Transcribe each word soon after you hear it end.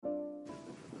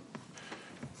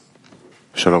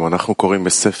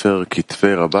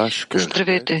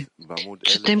Здравейте!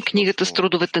 Четем книгата с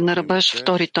трудовете на Рабаш,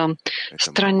 втори том,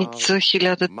 страница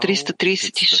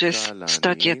 1336,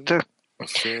 статията.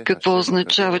 Какво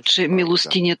означава, че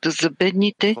милостинята за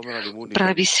бедните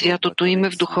прави святото име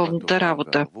в духовната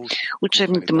работа?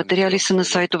 Учебните материали са на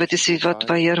сайтовете си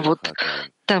Ватва и Арвуд.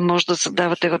 Там може да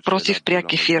задавате въпроси в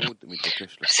пряк ефир.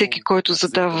 Всеки, който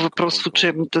задава въпрос в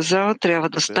учебната зала, трябва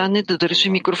да стане, да държи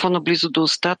микрофона близо до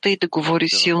устата и да говори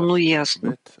силно и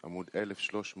ясно.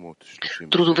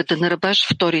 Трудовете на Рабаш,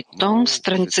 втори том,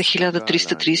 страница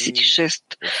 1336.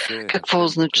 Какво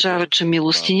означава, че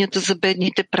милостинята за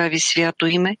бедните прави свято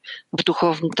име в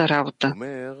духовната работа?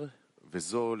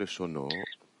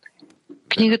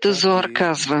 Книгата Зоар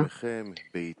казва: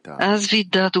 аз ви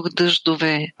дадох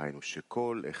дъждове,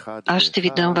 аз ще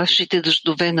ви дам вашите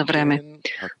дъждове на време.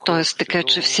 Тоест така,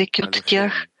 че всеки от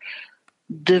тях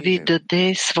да ви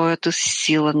даде своята си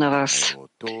сила на вас.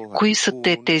 Кои са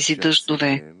тези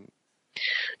дъждове?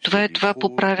 Това е това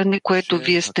поправяне, което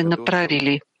вие сте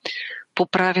направили.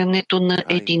 Поправянето на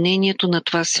единението на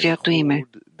това свято име.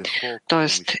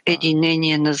 Тоест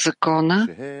единение на закона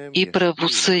и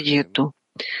правосъдието.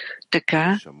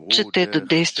 Така, че те да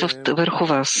действат върху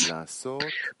вас.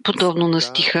 Подобно на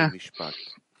стиха: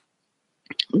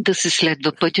 да се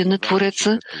следва пътя на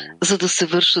Твореца, за да се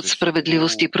вършат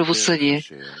справедливост и правосъдие.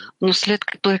 Но след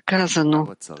като е казано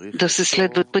да се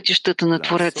следват пътищата на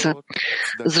Твореца,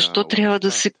 защо трябва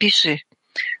да се пише,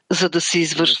 за да се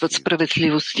извършват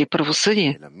справедливост и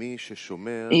правосъдие?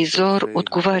 И Зоар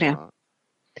отговаря: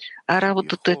 а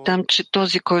работата е там, че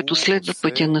този, който следва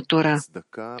пътя на Тора,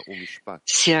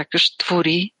 сякаш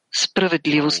твори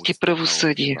справедливост и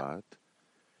правосъдие.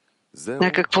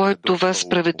 А какво е това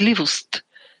справедливост?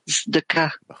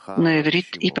 Сдака на еврит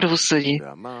и правосъдие.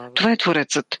 Това е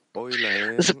Творецът.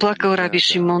 Заплакал Раби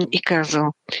Шимон и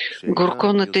казал: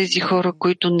 горко на тези хора,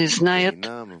 които не знаят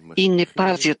и не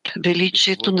пазят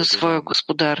величието на своя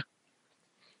Господар.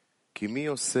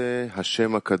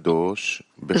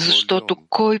 Защото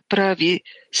кой прави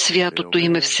святото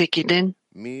име всеки ден?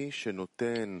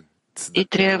 И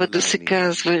трябва да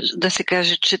се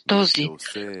каже, че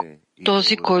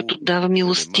този, който дава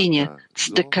милостиня,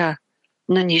 цдака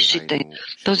на нишите,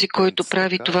 този, който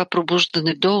прави това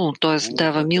пробуждане долу, т.е.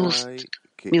 дава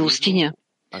милостиня,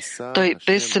 той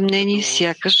без съмнение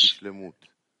сякаш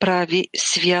прави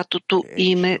святото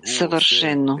име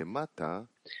съвършено.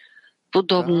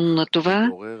 Подобно на това,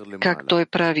 как той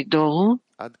прави долу,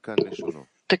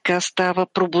 така става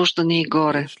пробуждане и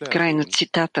горе. Край на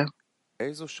цитата.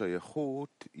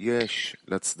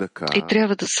 И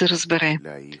трябва да се разбере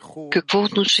какво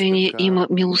отношение има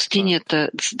милостинята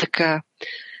цдака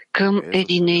към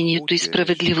единението и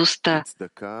справедливостта,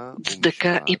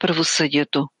 цдака и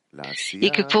правосъдието.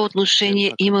 И какво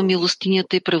отношение има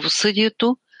милостинята и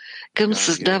правосъдието към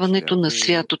създаването на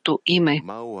святото име.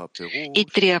 И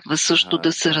трябва също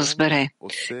да се разбере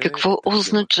какво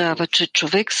означава, че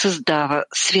човек създава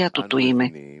святото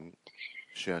име.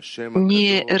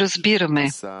 Ние разбираме,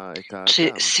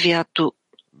 че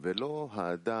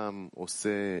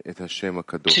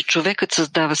че човекът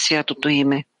създава святото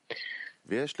име,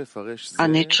 а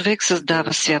не човек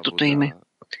създава святото име.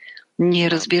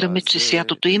 Ние разбираме, че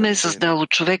святото име е създало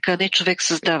човека, а не човек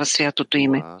създава святото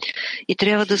име. И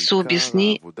трябва да се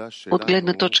обясни от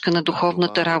гледна точка на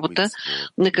духовната работа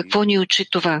на какво ни учи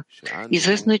това.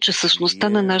 Известно е, че същността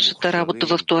на нашата работа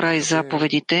в Тора и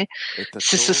заповедите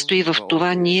се състои в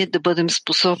това ние да бъдем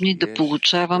способни да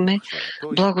получаваме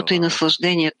благото и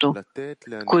наслаждението,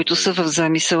 които са в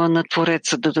замисъла на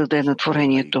Твореца да даде на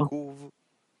творението.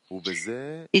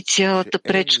 И цялата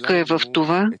пречка е в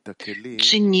това,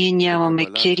 че ние нямаме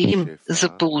келим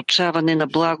за получаване на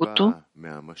благото,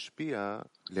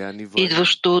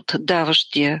 идващо от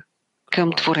даващия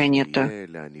към творенията.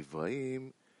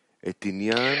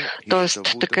 Тоест,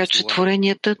 така че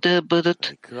творенията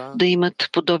да имат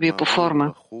подобие по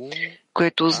форма,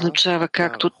 което означава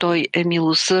както той е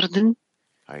милосърден,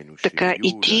 така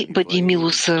и ти бъди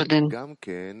милосърден.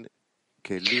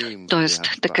 Тоест,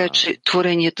 така че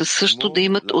творенията също да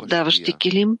имат отдаващи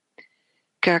килим,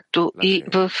 както и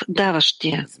в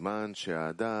даващия.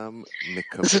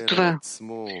 Затова,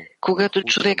 когато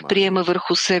човек приема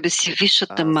върху себе си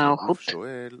висшата малхут,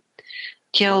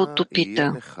 тялото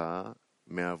пита: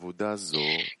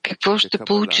 какво ще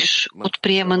получиш от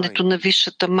приемането на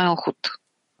висшата малхут?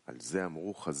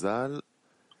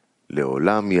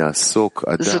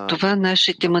 Затова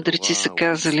нашите мъдреци са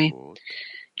казали: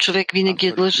 човек винаги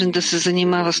е длъжен да се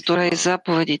занимава с Тора и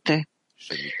заповедите,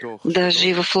 даже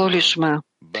и в лолишма,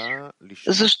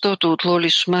 защото от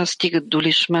лолишма стигат до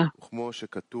лишма.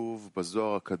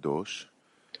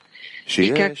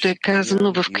 И както е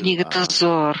казано в книгата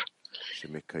Зоар,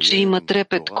 че има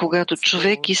трепет, когато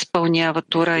човек изпълнява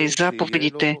Тора и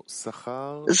заповедите,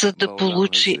 за да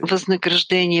получи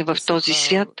възнаграждение в този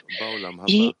свят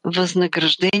и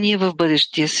възнаграждение в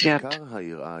бъдещия свят.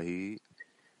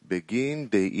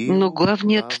 Но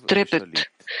главният трепет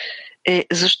е,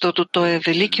 защото той е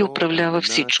велик и управлява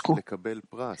всичко.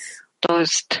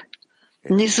 Тоест,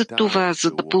 не за това,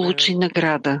 за да получи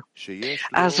награда,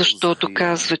 а защото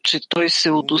казва, че той се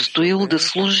е удостоил да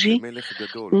служи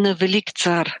на велик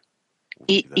цар.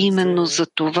 И именно за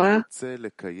това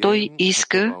той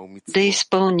иска да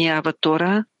изпълнява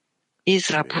Тора и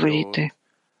заповедите.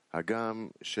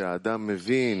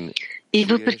 И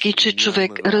въпреки, че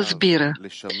човек разбира,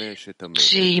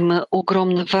 че има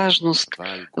огромна важност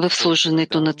в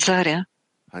служенето на царя,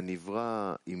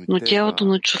 но тялото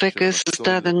на човека е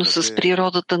създадено с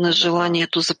природата на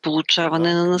желанието за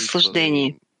получаване на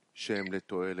наслаждение,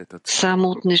 само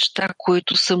от неща,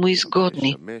 които са му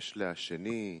изгодни,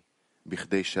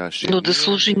 но да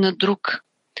служи на друг,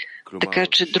 така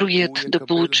че другият да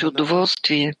получи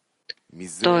удоволствие,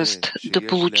 т.е. да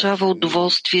получава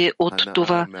удоволствие от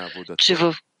това, че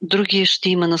в другия ще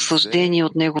има наслаждение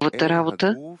от неговата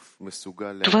работа,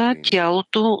 това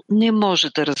тялото не може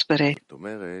да разбере.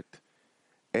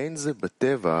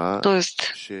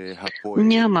 Тоест,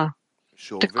 няма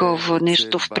такова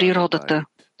нещо в природата.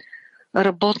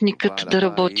 Работникът да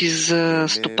работи за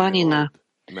стопанина,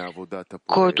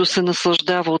 който се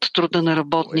наслаждава от труда на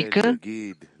работника,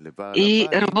 и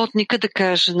работника да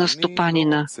каже на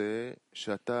стопанина: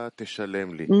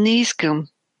 не искам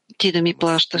ти да ми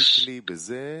плащаш.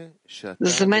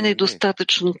 За мен е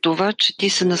достатъчно това, че ти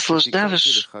се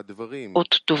наслаждаваш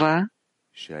от това,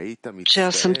 че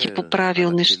аз съм ти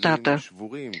поправил нещата,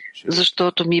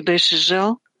 защото ми беше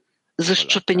жал за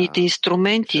счупените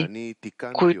инструменти,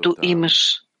 които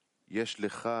имаш.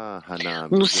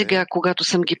 Но сега, когато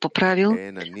съм ги поправил,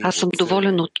 аз съм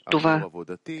доволен от това.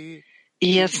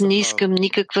 И аз не искам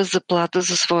никаква заплата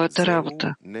за своята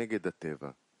работа.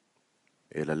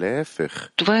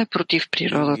 Това е против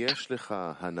природата.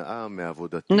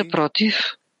 Напротив,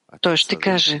 той ще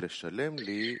каже: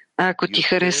 ако ти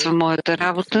харесва моята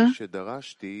работа,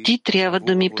 ти трябва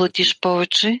да ми платиш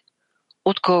повече,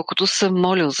 отколкото съм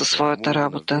молил за своята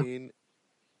работа.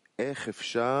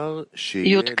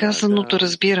 И от казаното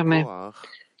разбираме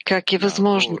как е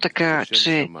възможно така,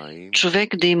 че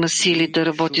човек да има сили да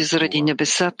работи заради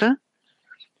небесата,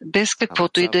 без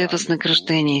каквото и да е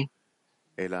възнаграждение.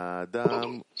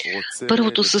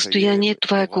 Първото състояние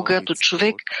това е когато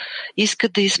човек иска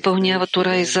да изпълнява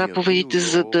Тора и заповедите,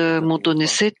 за да му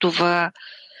донесе това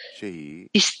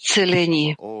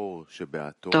изцеление.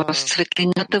 Тоест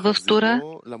светлината в Тора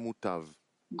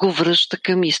го връща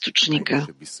към източника.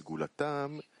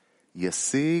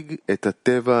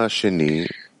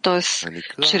 Тоест,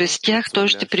 чрез тях той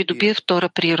ще придобие втора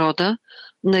природа,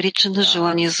 наричана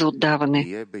желание за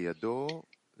отдаване.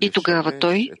 И тогава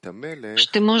той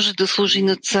ще може да служи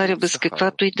на царя без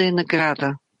каквато и да е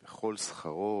награда.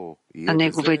 А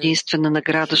негова единствена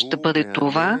награда ще бъде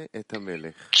това,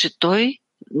 че той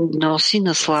носи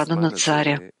наслада на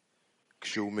царя.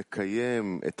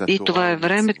 И това е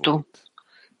времето,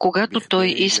 когато той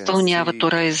изпълнява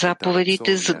Тора и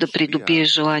заповедите, за да придобие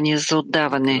желание за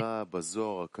отдаване.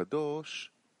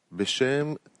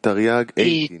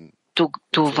 И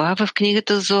това в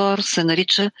книгата Зоар се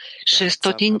нарича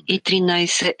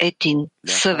 613 етин,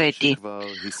 съвети.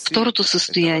 Второто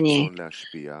състояние,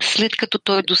 след като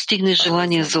той достигне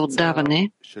желание за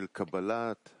отдаване,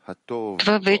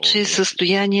 това вече е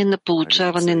състояние на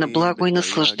получаване на благо и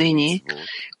наслаждение,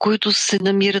 които се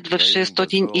намират в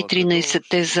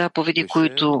 613-те заповеди,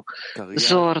 които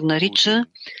Зоар нарича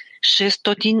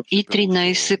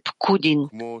 613 пкудин,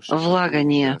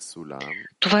 влагания.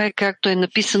 Това е както е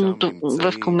написано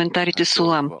в коментарите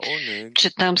Сулам,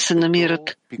 че там се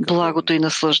намират благото и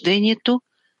наслаждението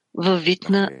във вид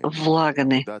на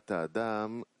влагане.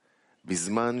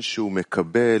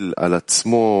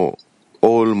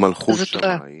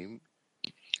 Затова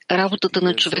работата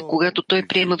на човек, когато той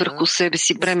приема върху себе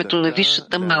си бремето на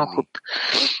висшата Малхут,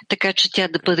 така че тя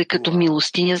да бъде като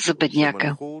милостиня за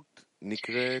бедняка.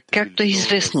 Както е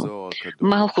известно,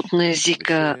 Малхут на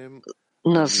езика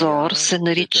на Зоар се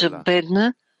нарича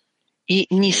бедна и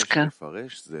ниска.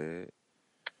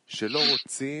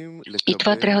 И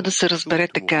това трябва да се разбере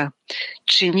така,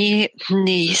 че ние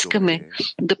не искаме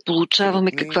да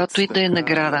получаваме каквато и да е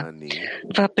награда.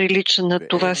 Това прилича на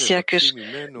това, сякаш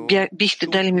бихте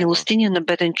дали милостиня на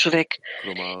беден човек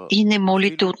и не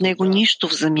молите от него нищо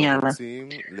в замяна.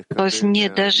 Тоест, ние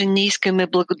даже не искаме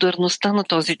благодарността на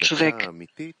този човек,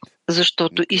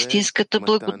 защото истинската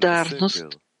благодарност,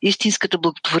 истинската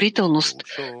благотворителност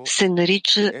се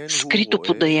нарича скрито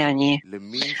подаяние,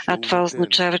 а това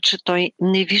означава, че той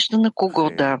не вижда на кого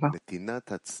дава.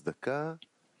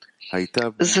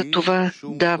 Затова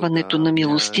даването на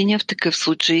милостиня в такъв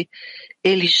случай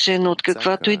е лишено от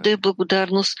каквато и да е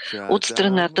благодарност от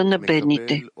страната на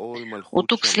бедните. От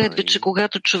тук следва, че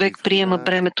когато човек приема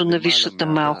бремето на висшата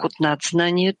малхот над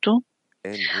знанието,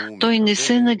 той не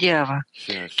се надява,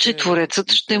 че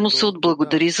Творецът ще му се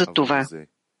отблагодари за това.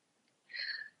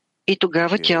 И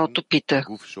тогава тялото пита: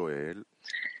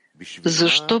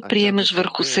 защо приемаш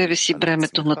върху себе си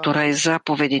бремето на Тора и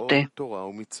заповедите?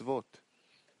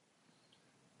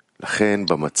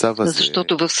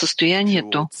 Защото в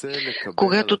състоянието,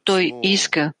 когато той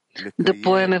иска да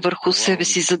поеме върху себе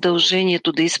си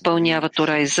задължението да изпълнява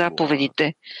Тора и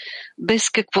заповедите, без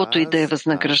каквото и да е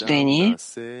възнаграждение,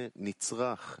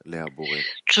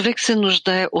 човек се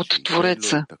нуждае от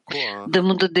Твореца, да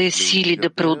му даде сили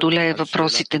да преодолее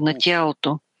въпросите на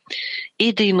тялото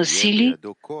и да има сили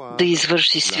да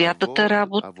извърши святата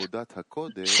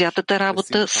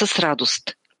работа с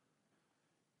радост.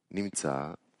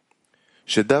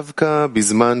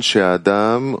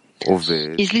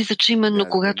 Излиза, че именно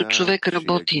когато човек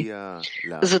работи,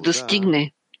 за да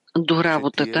стигне до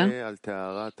работата,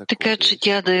 така че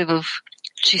тя да е в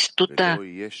чистота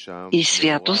и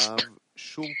святост,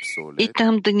 и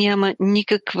там да няма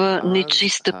никаква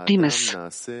нечиста примес,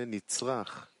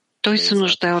 той се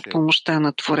нуждае от помощта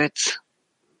на Твореца.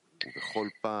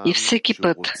 И всеки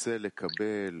път,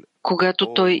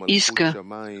 когато той иска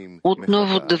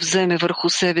отново да вземе върху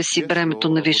себе си бремето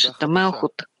на висшата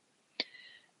малхот,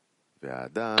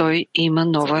 той има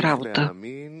нова работа.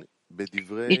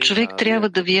 И човек трябва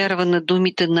да вярва на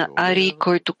думите на Арий,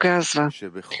 който казва: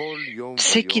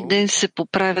 всеки ден се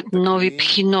поправят нови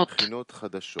пхинот,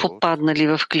 попаднали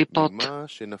в клипот,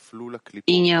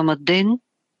 и няма ден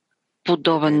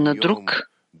подобен на друг,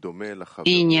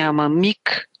 и няма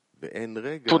миг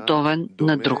подобен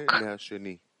на друг.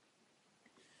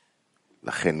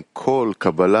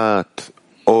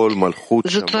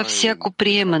 Затова всяко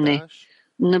приемане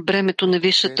на бремето на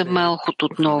висшата малхот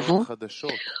отново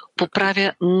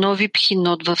поправя нови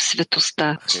пхинот в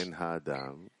светостта.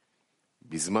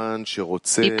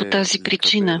 И по тази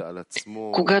причина,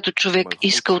 когато човек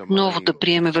иска отново да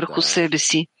приеме върху себе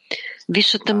си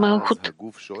висшата малхот,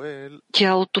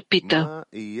 тялото пита: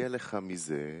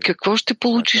 какво ще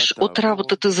получиш от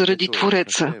работата заради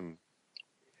Твореца?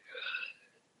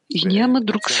 И няма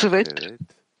друг съвет,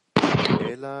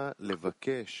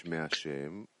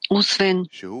 освен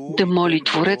да моли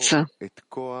Твореца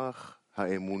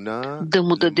да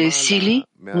му даде сили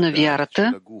на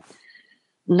вярата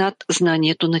над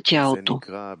знанието на тялото.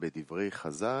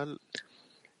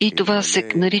 И това се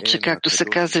нарича, както са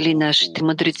казали нашите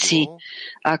мъдреци: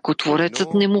 ако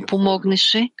Творецът не му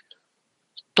помогнеше,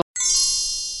 то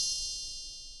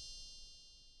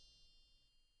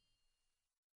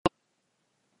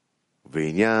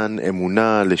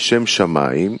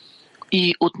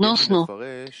и относно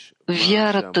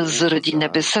вярата заради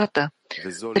небесата,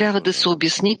 трябва да се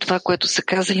обясни това, което са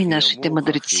казали нашите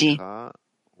мъдреци.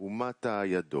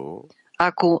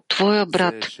 Ако твоя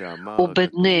брат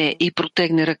обеднее и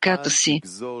протегне ръката си,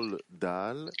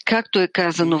 както е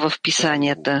казано в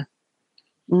писанията,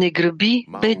 не граби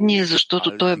бедния,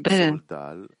 защото той е беден.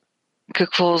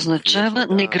 Какво означава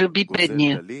не граби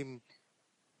бедния?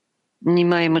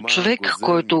 Нима има човек,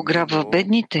 който ограбва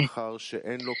бедните?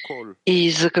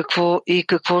 И за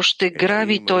какво ще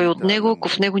граби той от него, ако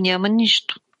в него няма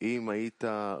нищо?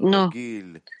 Но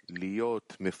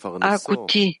ако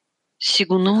ти си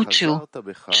го научил,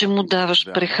 че му даваш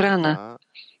прехрана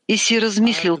и си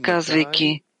размислил,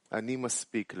 казвайки: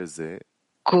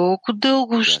 колко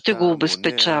дълго ще го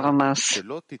обезпечавам аз,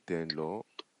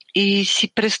 и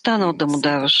си престанал да му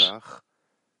даваш.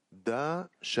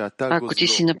 Ако ти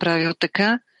си направил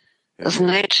така,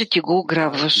 знай, че ти го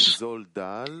ограбваш.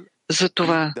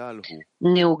 Затова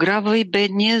не ограбвай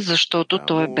бедния, защото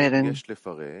той е беден.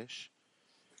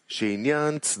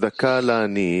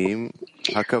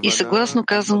 И съгласно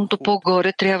казаното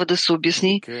по-горе, трябва да се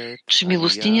обясни, че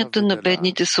милостинята на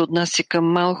бедните се отнася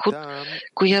към малхот,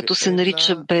 която се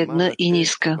нарича бедна и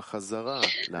ниска,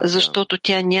 защото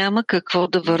тя няма какво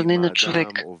да върне на човек.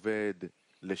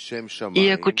 И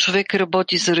ако човек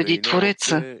работи заради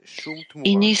Твореца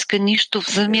и не иска нищо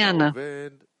в замяна,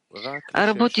 а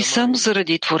работи само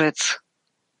заради Твореца,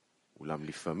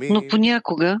 но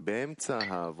понякога,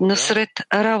 насред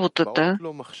работата,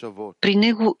 при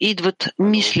него идват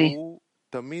мисли.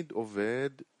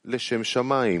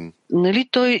 Нали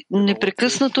той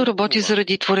непрекъснато работи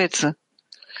заради Твореца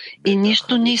и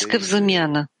нищо не иска в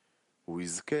замяна,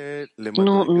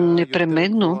 но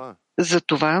непременно за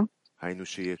това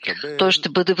той ще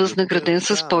бъде възнаграден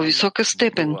с по-висока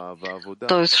степен,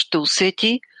 т.е. ще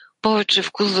усети повече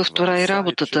вкус в Тора и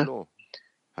работата,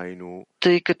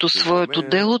 тъй като своето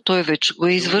дело той вече го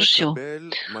е извършил.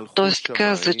 Т.е.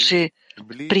 казва, че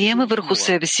приема върху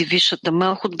себе си висшата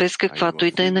малхут без каквато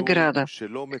и да е награда.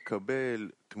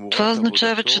 Това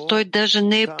означава, че той даже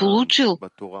не е получил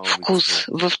вкус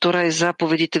в Тора и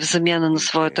заповедите в замяна на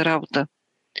своята работа.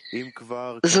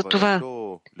 Затова,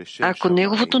 ако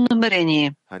неговото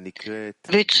намерение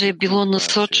вече е било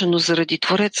насочено заради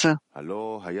Твореца,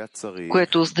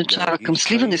 което означава към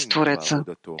сливане с Твореца,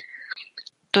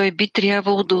 той би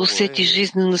трябвало да усети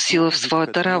жизнена сила в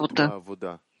своята работа.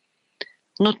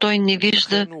 Но той не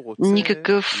вижда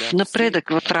никакъв напредък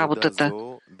в работата.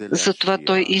 Затова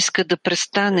той иска да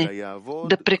престане,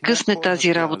 да прекъсне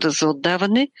тази работа за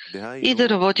отдаване и да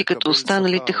работи като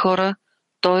останалите хора,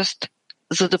 т.е.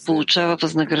 за да получава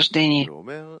възнаграждение.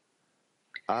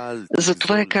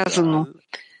 Затова е казано: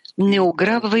 не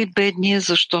ограбвай бедния,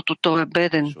 защото той е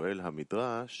беден.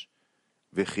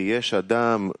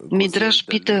 Мидраш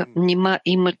пита: нима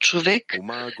има човек,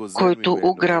 който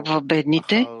ограбва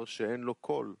бедните?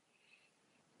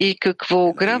 И какво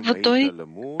ограбва той,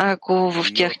 ако в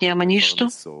тях няма нищо?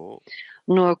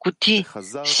 Но ако ти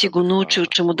си го научил,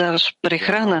 че му даваш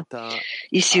прехрана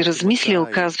и си размислил,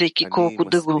 казвайки колко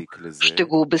дълго ще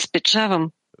го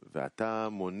обезпечавам,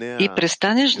 и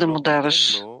престанеш да му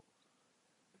даваш,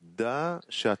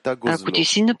 ако ти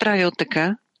си направил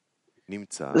така,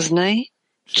 знай,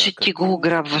 че ти го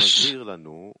ограбваш.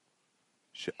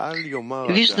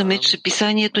 Виждаме, че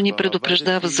Писанието ни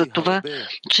предупреждава за това,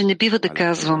 че не бива да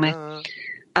казваме: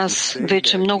 аз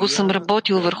вече много съм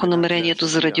работил върху намерението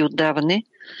заради отдаване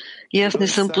и аз не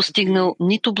съм постигнал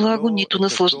нито благо, нито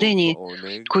наслаждение,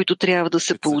 които трябва да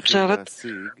се получават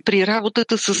при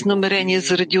работата с намерение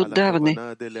заради отдаване,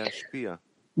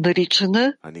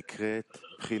 наричана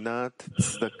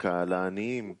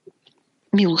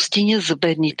милостиня за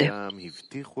бедните.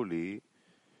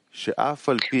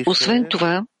 Освен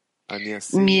това,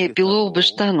 ми е било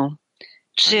обещано,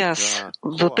 че аз,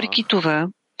 въпреки това,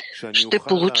 ще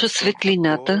получа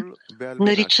светлината,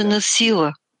 наричана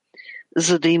сила,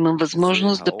 за да имам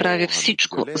възможност да правя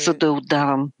всичко, за да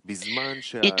отдавам.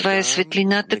 И това е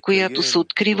светлината, която се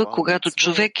открива, когато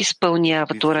човек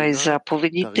изпълнява Тора и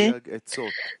заповедите,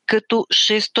 като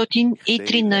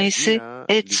 613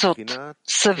 ецот,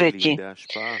 съвети,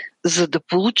 за да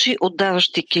получи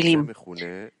отдаващи килим,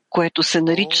 което се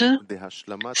нарича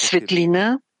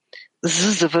светлина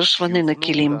за завършване на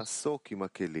килим.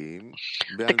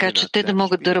 Така че те да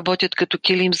могат да работят като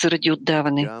килим заради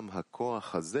отдаване.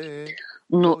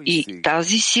 Но и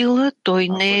тази сила той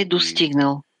не е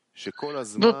достигнал.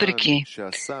 Въпреки,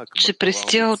 че през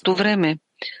цялото време,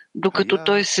 докато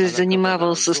той се е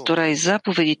занимавал с Тора и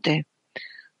заповедите,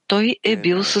 той е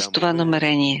бил с това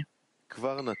намерение.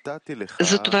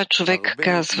 Затова човек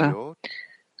казва: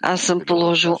 аз съм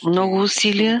положил много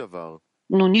усилия,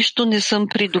 но нищо не съм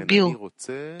придобил.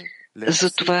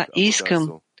 Затова искам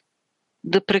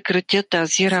да прекратя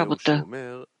тази работа.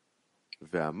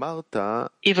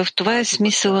 И в това е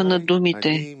смисъла на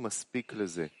думите: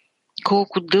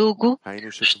 колко дълго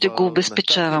ще го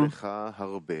обезпечавам.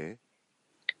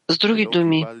 С други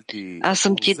думи, аз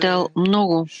съм ти дал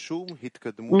много,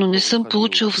 но не съм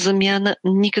получил в замяна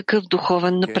никакъв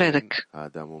духовен напредък.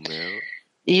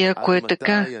 И ако е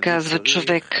така, казва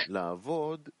човек,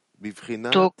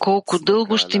 то колко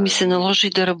дълго ще ми се наложи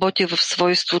да работя в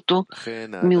свойството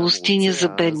милостиня за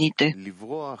бедните.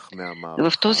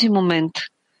 В този момент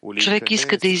човек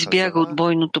иска да избяга от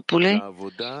бойното поле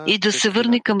и да се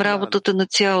върне към работата на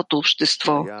цялото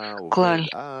общество, клаль,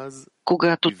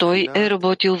 когато той е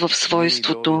работил в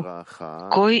свойството: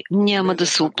 кой няма да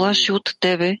се уплаши от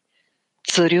тебе,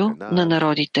 царю на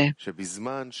народите.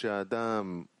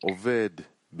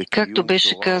 Както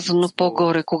беше казано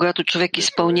по-горе, когато човек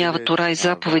изпълнява Тора и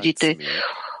заповедите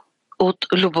от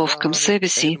любов към себе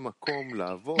си,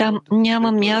 там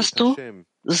няма място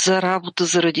за работа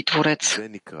заради Твореца.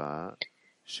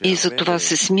 И за това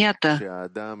се смята,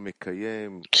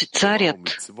 че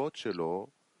царят,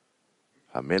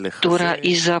 Тора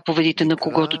и заповедите, на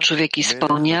когото човек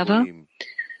изпълнява,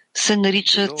 се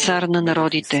нарича цар на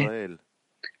народите,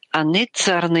 а не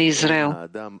цар на Израел,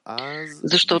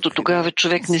 защото тогава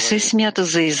човек не се смята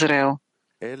за Израел,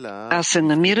 а се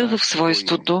намира в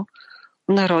свойството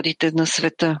народите на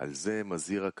света.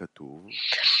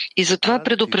 И затова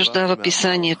предупреждава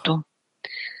Писанието: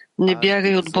 не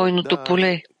бягай от бойното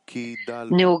поле,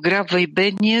 не ограбвай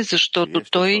бедния, защото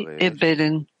той е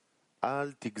беден.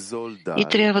 И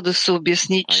трябва да се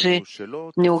обясни, че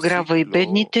не ограбвай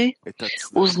бедните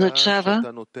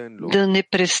означава да не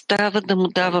престава да му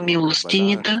дава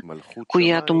милостинята,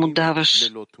 която му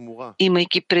даваш,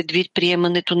 имайки предвид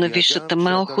приемането на висшата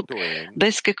малхут,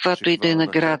 без каквато и да е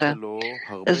награда.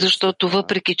 Защото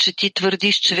въпреки, че ти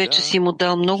твърдиш, че вече си му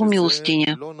дал много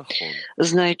милостиня,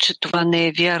 знай, че това не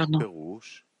е вярно.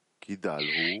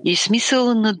 И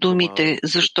смисъла на думите,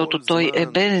 защото той е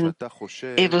беден,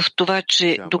 е в това,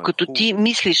 че докато ти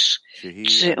мислиш,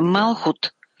 че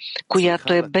малхут,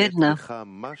 която е бедна,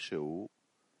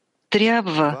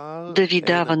 трябва да ви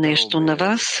дава нещо на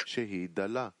вас,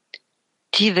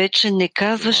 ти вече не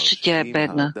казваш, че тя е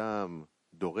бедна.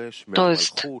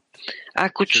 Тоест,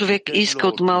 ако човек иска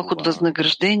от малхут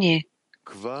възнаграждение,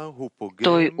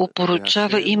 той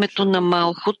опорочава името на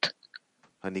малхут,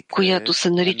 която се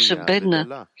нарича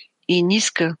бедна и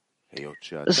ниска,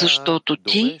 защото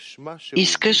ти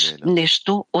искаш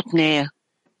нещо от нея.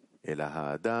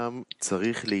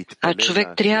 А човек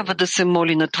трябва да се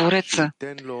моли на Твореца,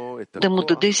 да му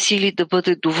даде сили да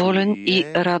бъде доволен и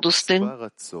радостен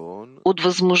от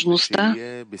възможността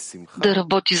да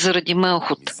работи заради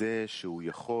малхут.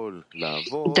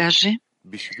 Даже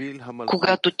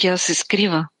когато тя се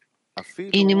скрива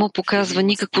и не му показва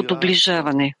никакво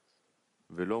доближаване.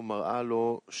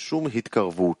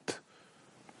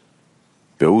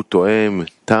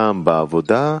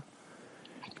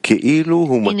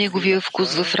 И неговия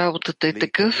вкус в работата е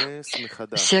такъв,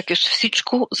 сякаш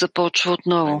всичко започва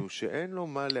отново.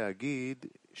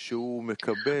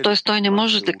 Тоест той не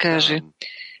може да каже,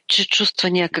 че чувства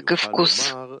някакъв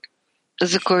вкус,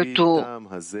 за който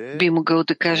би могъл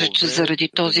да каже, че заради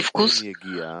този вкус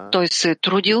той се е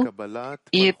трудил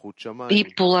и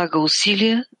полага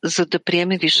усилия, за да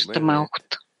приеме висшата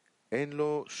малхут.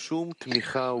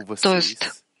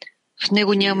 Тоест, в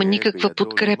него няма никаква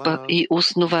подкрепа и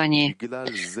основание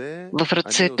в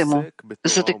ръцете му,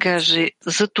 за да каже: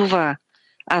 за това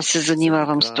аз се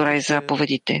занимавам с Тора и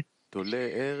заповедите.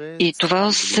 И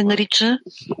това се нарича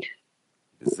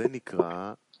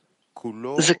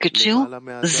закачил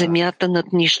земята над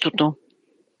нищото.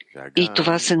 И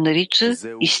това се нарича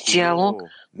изцяло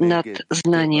над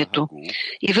знанието.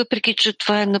 И въпреки, че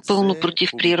това е напълно против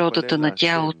природата на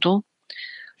тялото,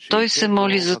 той се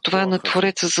моли за това на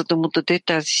Твореца, за да му даде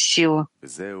тази сила.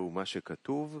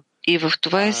 И в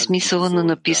това е смисъла на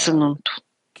написаното: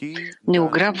 не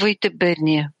ограбвайте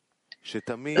бедния,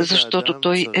 защото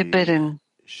той е беден.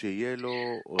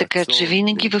 Така че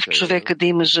винаги в човека да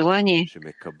има желание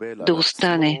да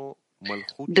остане,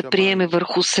 да приеме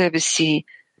върху себе си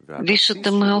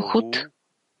висшата малхут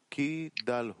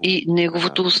и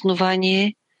неговото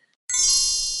основание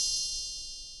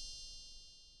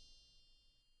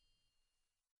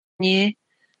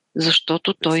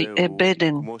защото той е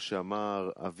беден.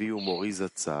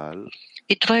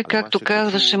 И това е както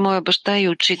казваше моя баща и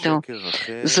учител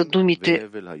за думите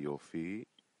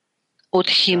от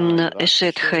химна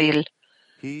Ешет Хаил.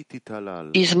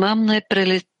 Измамна е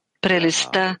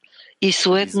прелестта и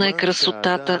суетна е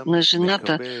красотата на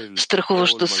жената,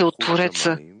 страхуваща се от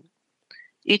Твореца.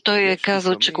 И той е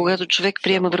казал, че когато човек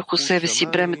приема върху себе си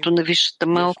бремето на висшата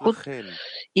малхут,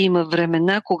 има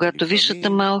времена, когато висшата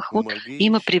малхут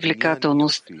има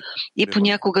привлекателност и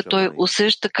понякога той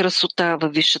усеща красота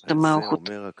във висшата малхут.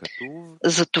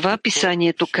 Затова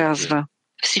Писанието казва: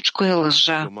 всичко е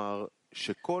лъжа.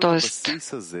 Тоест,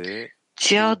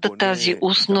 цялата тази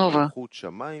основа,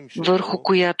 върху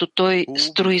която той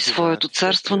строи своето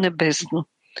царство небесно,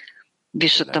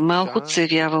 висшата малхут се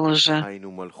явява лъжа.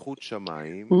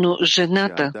 Но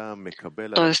жената,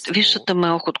 т.е. висшата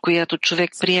малхут, която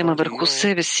човек приема върху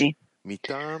себе си,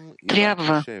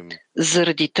 трябва,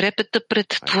 заради трепета пред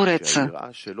Твореца,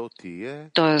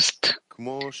 т.е.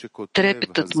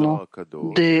 трепетът му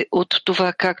да е от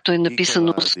това, както е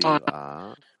написано в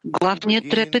Тора. Главният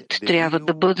трепет трябва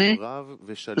да бъде,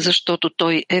 защото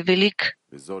той е велик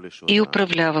и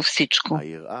управлява всичко.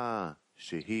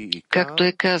 Както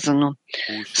е казано,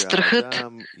 страхът,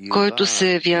 който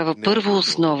се явява първа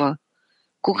основа,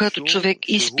 когато човек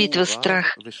изпитва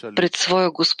страх пред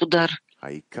своя Господар,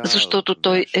 защото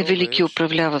той е велик и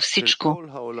управлява всичко,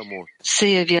 се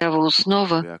явява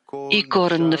основа и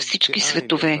корен на всички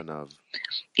светове,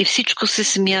 и всичко се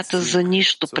смята за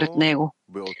нищо пред него.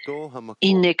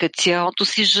 И нека цялото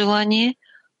си желание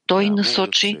той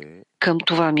насочи към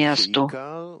това място.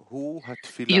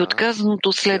 И от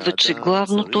казаното следва, че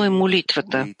главното е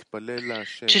молитвата,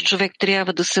 че човек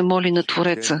трябва да се моли на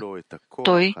Твореца,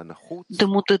 той да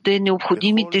му даде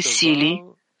необходимите сили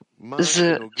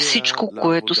за всичко,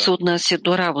 което се отнася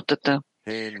до работата,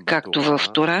 както в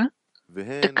Тора,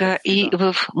 така и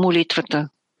в молитвата.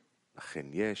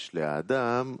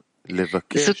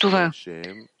 Затова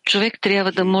човек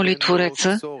трябва да моли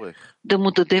Твореца да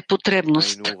му даде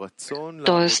потребност,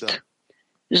 т.е.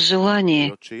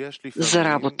 желание за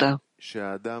работа.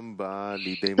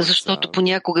 Защото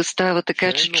понякога става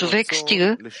така, че човек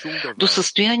стига до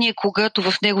състояние, когато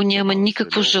в него няма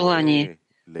никакво желание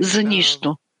за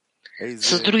нищо.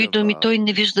 С други думи, той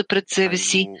не вижда пред себе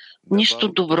си нищо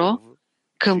добро,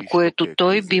 към което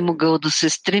той би могъл да се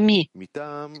стреми,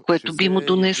 което би му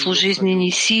донесло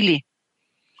жизнени сили,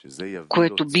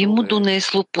 което би му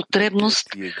донесло потребност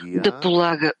да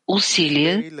полага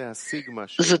усилия,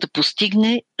 за да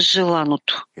постигне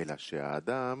желаното.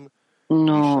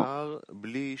 Но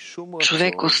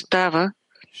човек остава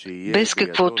без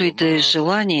каквото и да е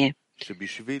желание,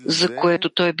 за което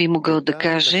той би могъл да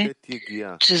каже,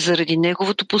 че заради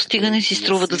неговото постигане си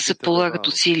струва да се полагат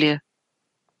усилия.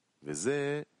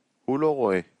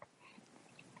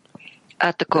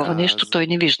 А такова нещо той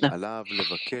не вижда.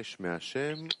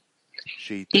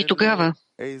 И тогава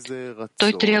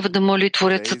той трябва да моли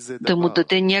Творецът да му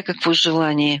даде някакво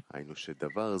желание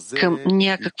към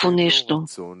някакво нещо.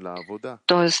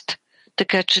 Тоест,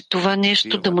 така че това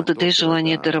нещо да му даде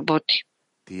желание да работи.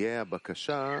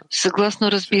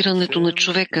 Съгласно разбирането на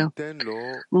човека,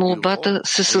 молбата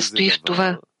се състои в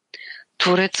това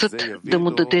Творецът да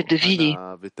му даде да види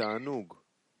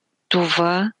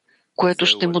това, което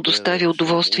ще му достави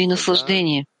удоволствие и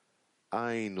наслаждение.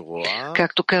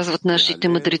 Както казват нашите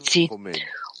мъдреци,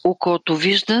 окото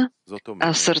вижда,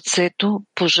 а сърцето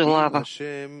пожелава.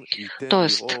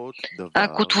 Тоест,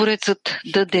 ако Творецът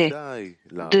даде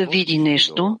да види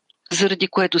нещо, заради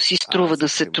което си струва да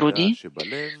се труди,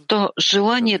 то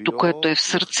желанието, което е в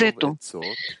сърцето,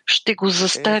 ще го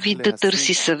застави да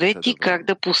търси съвети как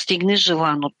да постигне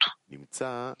желаното.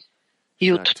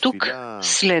 И от тук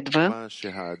следва,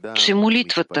 че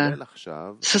молитвата,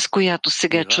 с която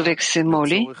сега човек се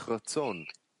моли,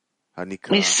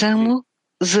 е само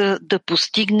за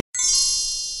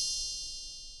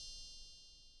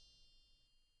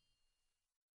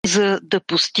да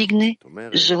постигне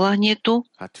желанието,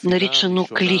 наричано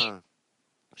кли.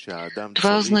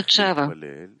 Това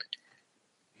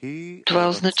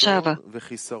означава,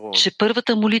 че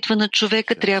първата молитва на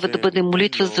човека трябва да бъде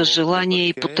молитва за желание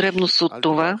и потребност от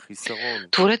това,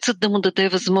 Творецът да му даде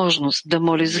възможност да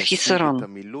моли за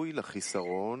хисарон,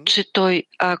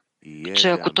 че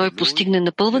ако той постигне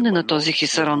напълване на този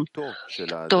хисарон,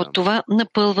 то това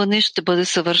напълване ще бъде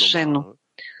съвършено.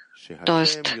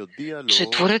 Тоест, че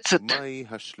Творецът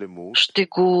ще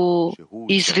го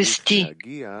извести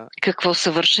какво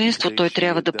съвършенство той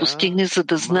трябва да постигне, за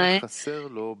да знае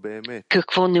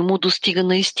какво не му достига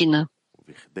наистина.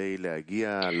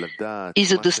 И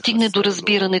за да стигне до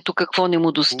разбирането какво не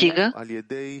му достига,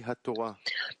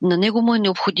 на него му е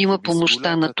необходима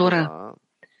помощта на Тора,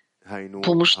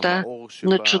 помощта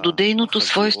на чудодейното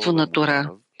свойство на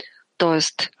Тора, т.е.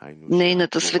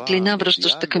 нейната светлина,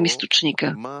 връщаща към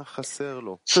източника.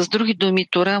 С други думи,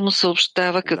 Тора му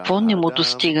съобщава какво не му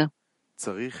достига.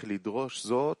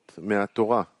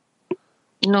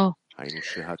 Но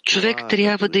човек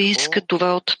трябва да иска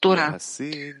това от Тора,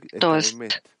 т.е.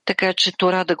 така че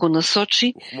Тора да го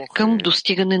насочи към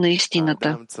достигане на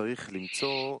истината.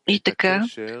 И така,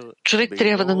 човек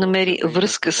трябва да намери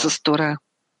връзка с Тора,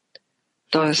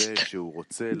 т.е.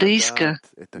 да иска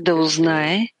да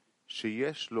узнае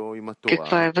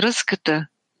каква е връзката,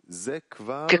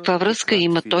 каква връзка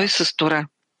има той с Тора.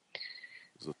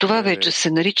 Това вече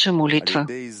се нарича молитва.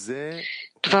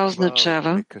 Това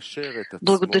означава,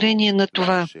 благодарение на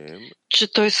това,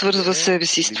 че той свързва себе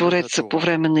си с Твореца по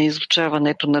време на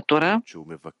изучаването на Тора,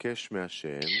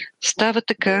 става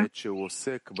така,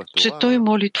 че той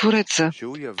моли Твореца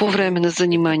по време на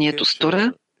заниманието с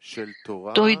Тора,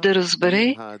 той да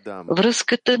разбере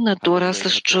връзката на Тора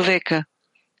с човека,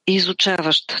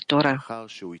 изучаващ Тора.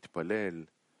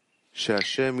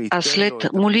 А след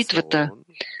молитвата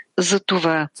за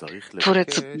това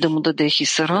Творецът да му даде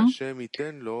хисарон,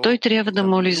 той трябва да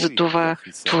моли за това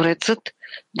Творецът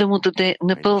да му даде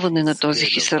напълване на този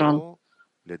хисарон,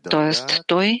 т.е.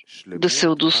 той да се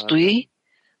удостои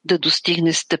да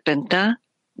достигне степента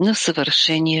на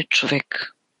съвършения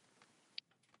човек.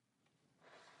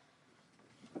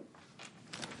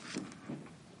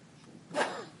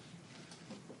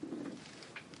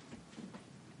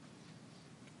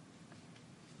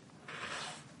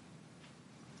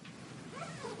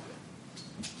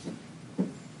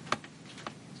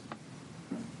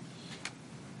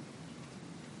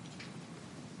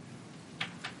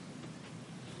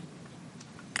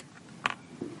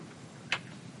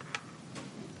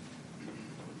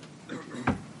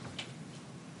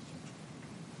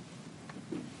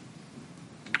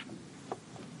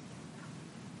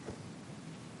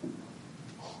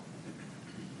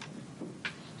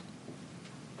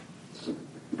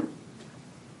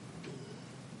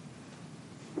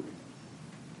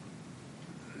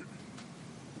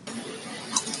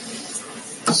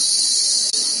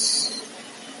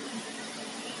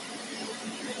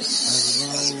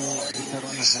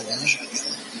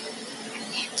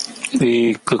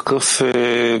 И какъв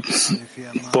е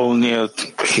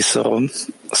пълният хисарон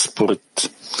според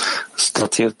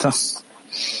статията?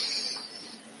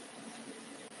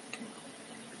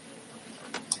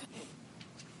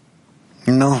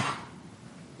 No.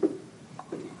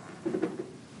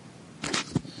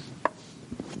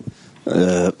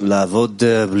 לעבוד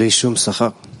בלי שום שכר,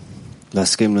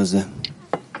 להסכים לזה.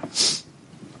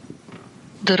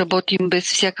 Да работим без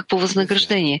всякакво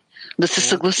възнаграждение, да се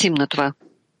съгласим на това.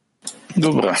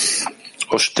 Добре.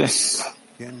 Още?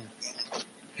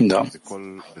 Да.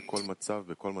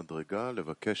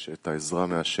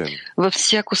 Във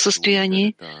всяко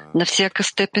състояние, на всяка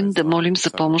степен да молим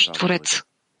за помощ Твореца.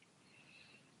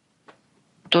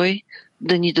 Той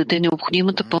да ни даде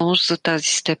необходимата помощ за тази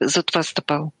степен, за това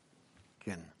стъпало.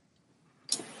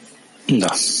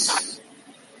 Да.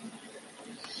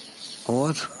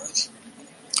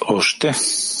 Още?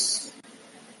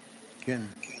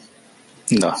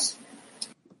 Да.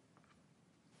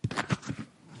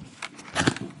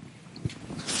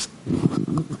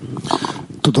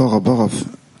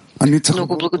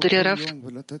 Много благодаря, Рав.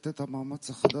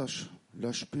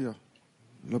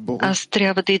 Аз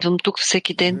трябва да идвам тук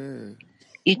всеки ден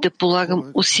и да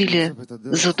полагам усилия,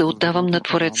 за да отдавам на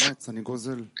Твореца.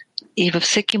 И във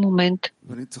всеки момент,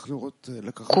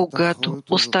 когато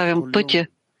оставям пътя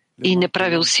и не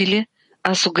правя усилия,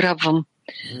 аз ограбвам.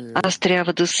 Аз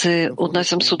трябва да се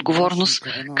отнасям с отговорност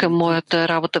към моята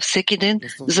работа всеки ден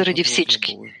заради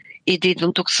всички и да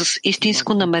идвам тук с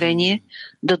истинско намерение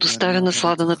да доставя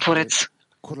наслада на Твореца.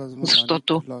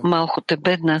 Защото Малхут е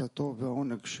бедна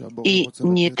и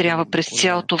ние трябва през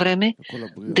цялото време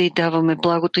да й даваме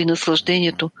благото и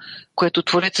наслаждението, което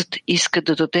Творецът иска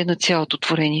да даде на цялото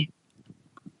творение.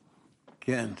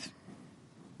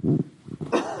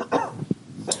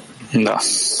 Да.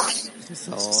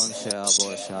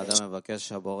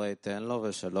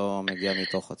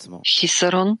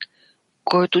 Хисарон,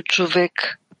 който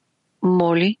човек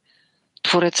моли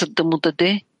Творецът да му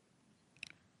даде,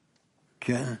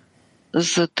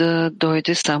 за да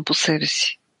дойде сам по себе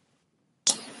си.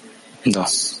 Да.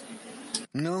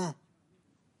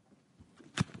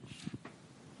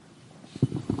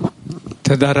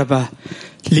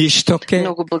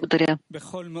 Много благодаря.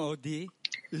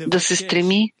 Да се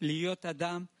стреми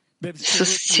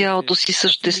с цялото си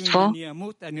същество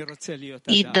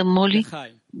и да моли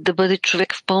да бъде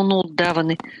човек в пълно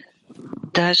отдаване.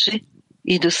 Даже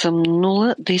и да съм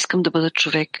нула, да искам да бъда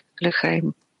човек.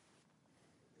 Лехаим.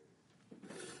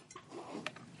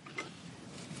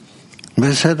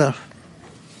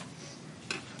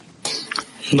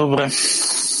 Добре.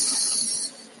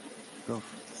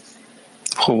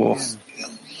 Хубаво.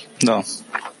 Да.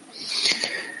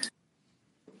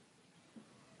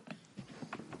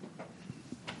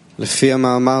 В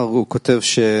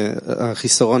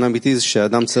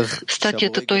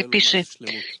статията той пише,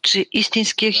 че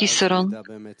истинският хисарон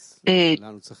е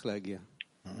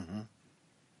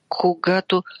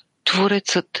когато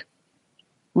Творецът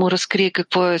му разкрие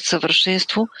какво е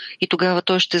съвършенство и тогава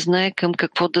той ще знае към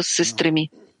какво да се стреми.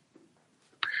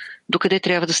 Докъде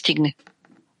трябва да стигне.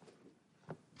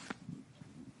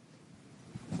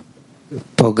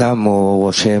 Тук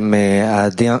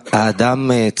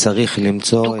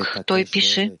той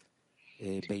пише,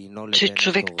 че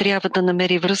човек трябва да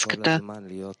намери връзката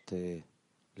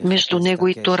между него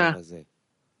и Тора.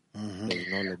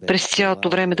 През цялото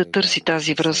време да търси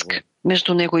тази връзка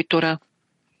между него и Тора.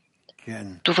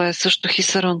 Това е също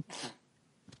хисарон.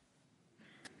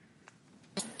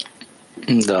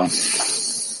 Да.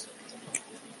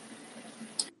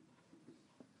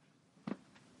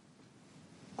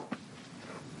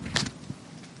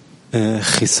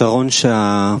 חיסרון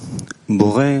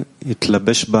שהבורא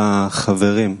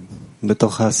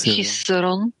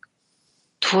Хисарон,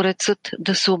 Творецът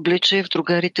да се облече в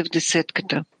другарите в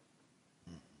десетката.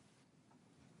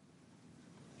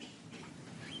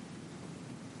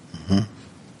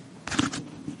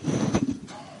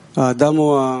 האדם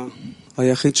הוא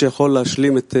היחיד שיכול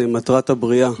להשלים את מטרת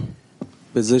הבריאה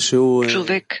בזה שהוא...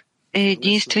 Човек е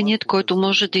единственият, който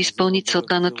може да изпълни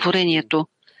целта на творението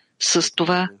с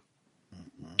това,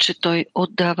 че той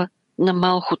отдава на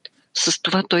Малхут. С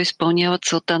това той изпълнява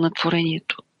целта на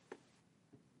творението.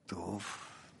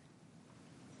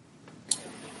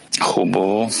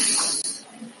 Хубаво.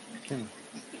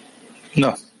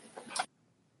 Да.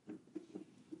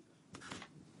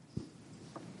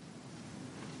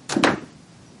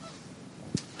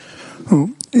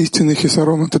 Истинный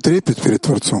хисарон — это трепет перед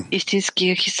Творцом.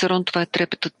 Истинския хисарон — това е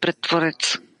трепетът пред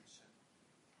Твореца.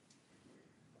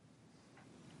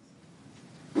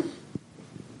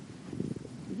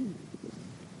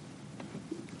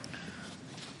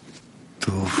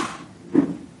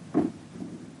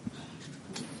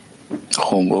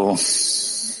 Хубаво.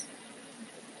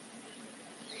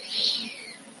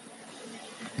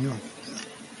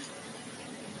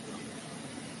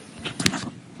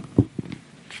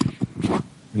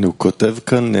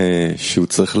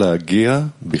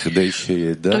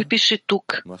 Той пише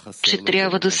тук, че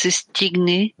трябва да се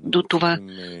стигне до това,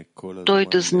 той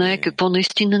да знае какво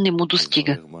наистина не му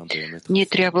достига. Ние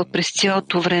трябва през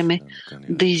цялото време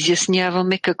да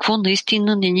изясняваме какво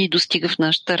наистина не ни достига в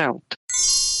нашата работа.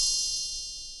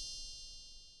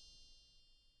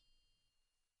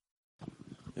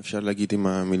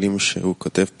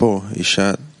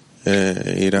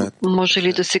 Може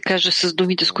ли да се каже с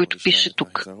думите, с които пише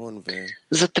тук,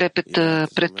 за трепета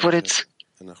пред Творец,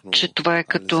 че това е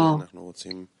като...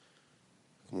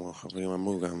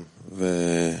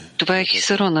 Това е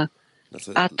хисарона,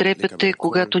 а трепета е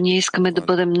когато ние искаме да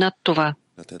бъдем над това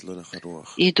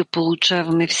и да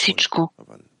получаваме всичко,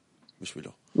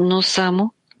 но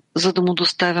само за да му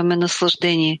доставяме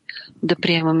наслаждение, да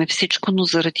приемаме всичко, но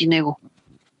заради него.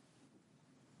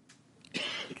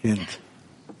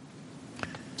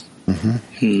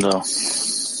 Да.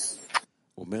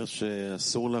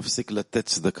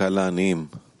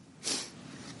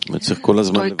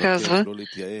 Той казва,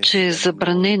 че е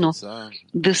забранено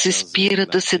да се спира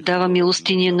да се дава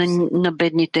милостиния на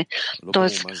бедните.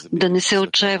 Тоест да не се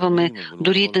отчаиваме,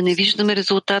 дори да не виждаме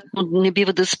резултат, но не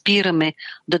бива да спираме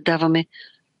да даваме.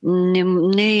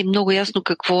 Не е много ясно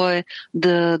какво е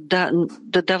да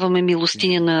даваме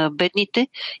милостиня на бедните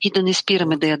и да не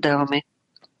спираме да я даваме.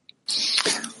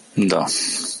 Да.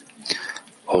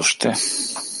 Още.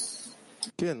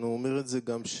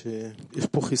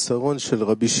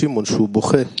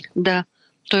 Да,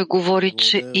 той говори,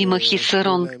 че има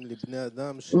хисарон,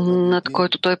 над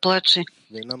който той плаче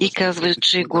и казва,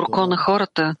 че е горко на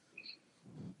хората,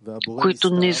 които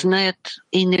не знаят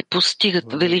и не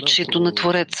постигат величието на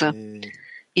Твореца.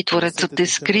 И Творецът е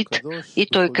скрит, и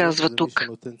той казва тук,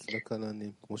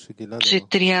 че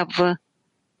трябва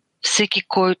всеки,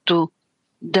 който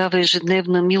дава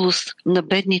ежедневна милост на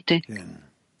бедните.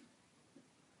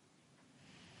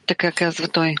 Така казва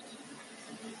той.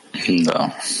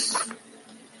 Да.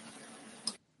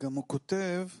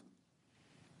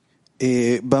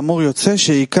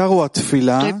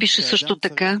 Той пише също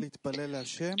така,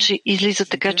 че излиза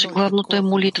така, че главното е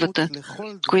молитвата,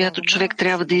 която човек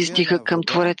трябва да издига към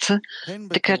Твореца,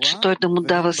 така че той да му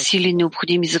дава сили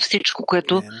необходими за всичко,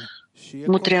 което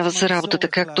му трябва за работата,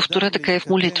 както в Тора, така и в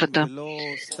молитвата.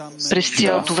 През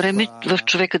цялото време в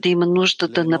човека да има нужда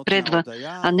да напредва,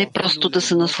 а не просто да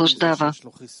се наслаждава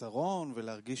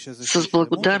с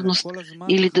благодарност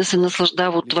или да се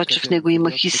наслаждава от това, че в него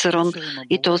има хисарон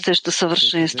и то усеща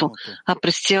съвършенство, а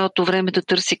през цялото време да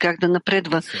търси как да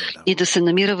напредва и да се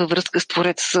намира във връзка с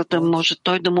Твореца, за да може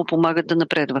той да му помага да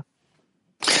напредва.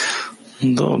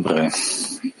 Добре.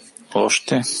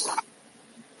 Още.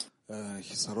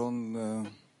 חיסרון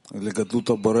לגדלות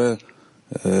הבורא,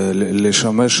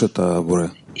 לשמש את הבורא.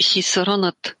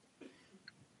 Хисаронът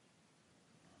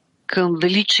към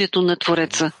величието на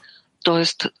Твореца, т.е.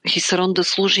 хисарон да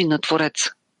служи на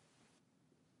Твореца.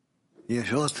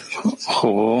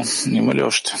 Хубаво. Има ли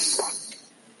още?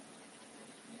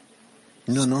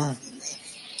 Но.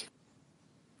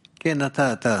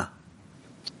 Кената.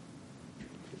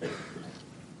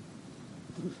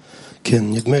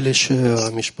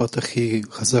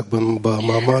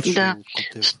 Да,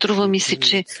 струва ми се,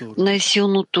 че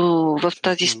най-силното в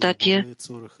тази статия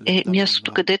е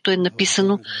мястото, където е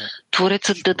написано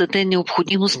Творецът да даде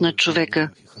необходимост на човека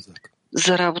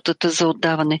за работата за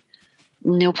отдаване.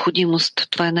 Необходимост,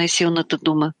 това е най-силната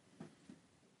дума.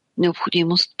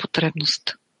 необходимост,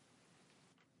 потребност.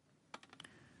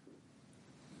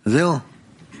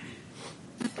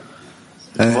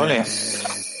 Това ли?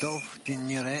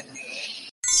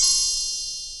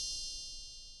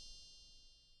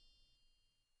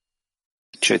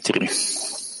 4.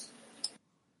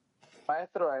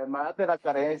 Maestro, además de la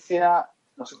carencia,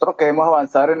 nosotros queremos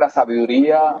avanzar en la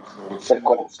sabiduría del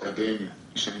corazón.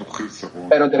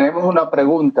 Pero tenemos una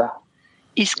pregunta.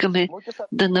 Искаме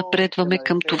да напредваме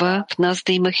към това в нас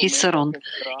да има хисарон.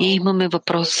 И имаме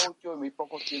въпрос.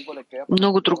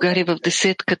 Много другари в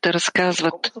десетката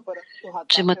разказват,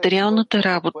 че материалната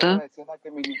работа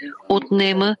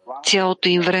отнема цялото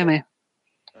им време.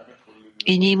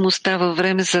 И не им остава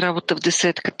време за работа в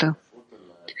десетката.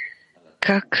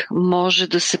 Как може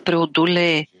да се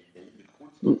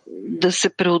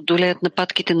преодолеят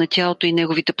нападките на тялото и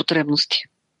неговите потребности,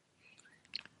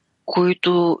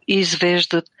 които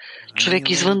извеждат човек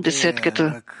извън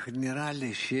десетката?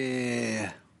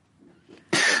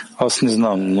 Аз не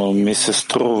знам, но ми се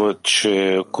струва,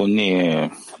 че ако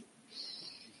ние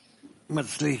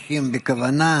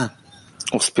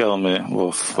успяваме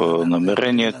в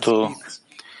намерението,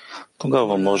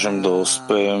 тогава можем да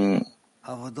успеем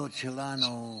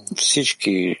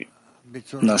всички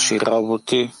наши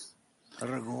работи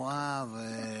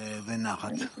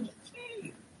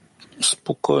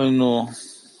спокойно,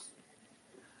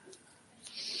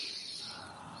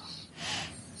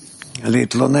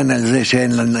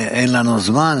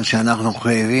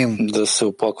 да се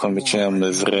оплакваме, че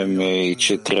нямаме време и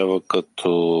че трябва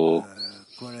като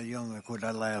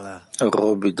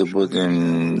роби да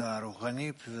бъдем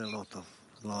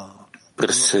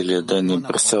през целия ден и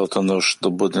през цялата нощ да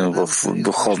бъдем в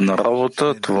духовна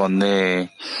работа. Това не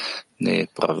е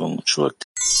правилно. Човек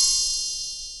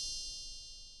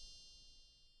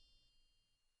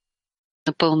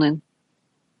напълнен.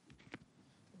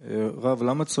 Рав,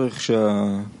 למה צריך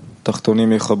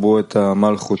שהתחתונים יחברו את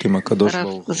המלכות עם הקדוש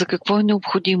ברוך הוא? За какво е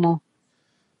необходимо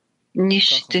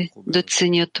нишите да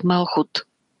ценят Малхут?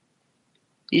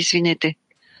 Извинете,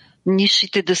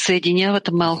 нишите да съединяват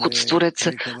Малхут с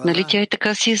Твореца. Нали тя и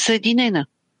така си е съединена?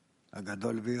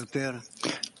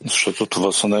 Защото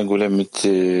това са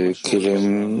най-големите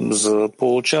килим за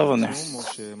получаване.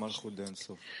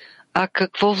 А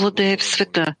какво владее в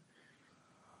света?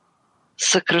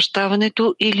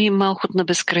 Съкръщаването или Малхут на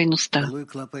безкрайността?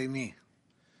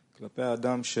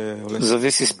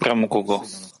 Зависи спрямо кого.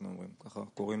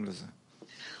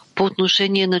 По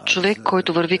отношение на човек,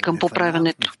 който върви към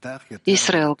поправянето.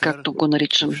 Израел, както го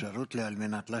наричам.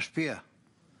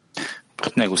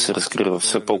 Пред него се разкрива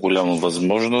все по-голяма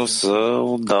възможност за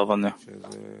отдаване.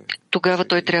 Тогава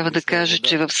той трябва да каже,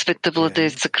 че в света владее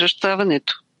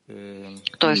съкръщаването.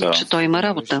 Тоест, че той има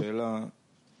работа.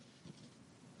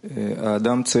 И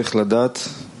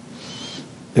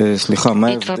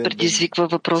това предизвиква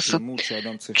въпроса.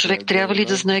 Човек трябва ли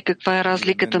да знае каква е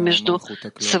разликата между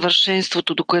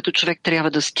съвършенството, до което човек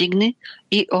трябва да стигне,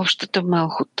 и общата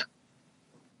Малхут?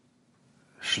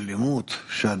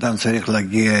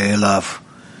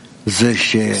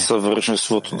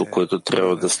 Съвършенството, до което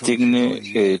трябва да стигне,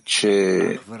 е,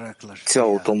 че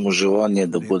цялото му желание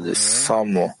да бъде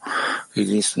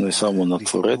единствено и само на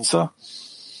Твореца,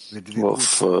 в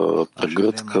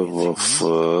прегръдка, в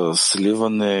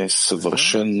сливане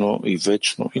съвършено и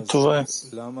вечно. И това е.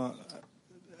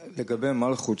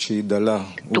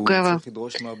 Тогава,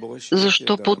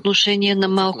 защо по отношение на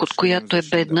Малхут, която е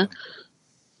бедна,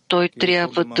 той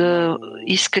трябва да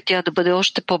иска тя да бъде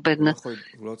още по-бедна?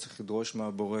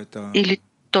 Или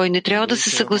той не трябва да се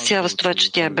съгласява с това,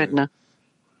 че тя е бедна?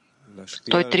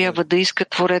 Той трябва да иска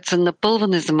Твореца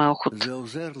напълване за Малхут,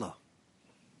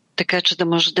 така че да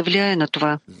може да влияе на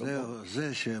това.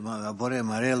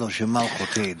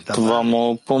 Това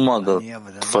му помага.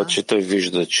 Това, че той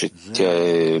вижда, че тя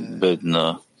е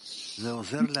бедна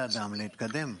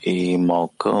и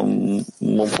малка,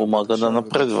 му помага да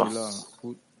напредва.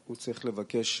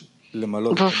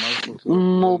 В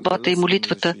молбата и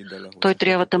молитвата той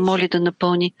трябва да моли да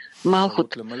напълни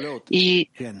Малхут и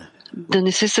да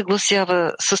не се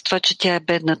съгласява с това, че тя е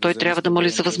бедна. Той трябва да моли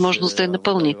за възможност да я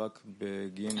напълни.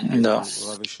 Да.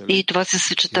 И това се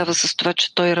съчетава с това,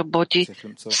 че той работи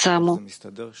само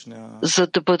за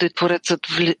да бъде Творецът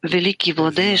велики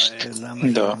владеещ.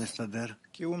 Да.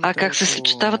 А как се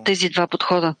съчетават тези два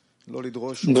подхода?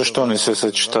 Защо не се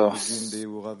съчетава?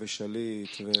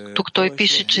 Тук той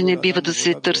пише, че не бива да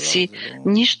се търси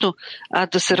нищо, а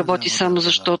да се работи само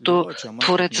защото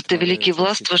Творецът е велики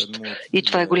властващ. И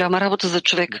това е голяма работа за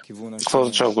човек. Какво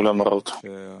означава голяма работа?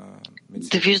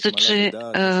 Да вижда, че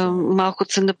малко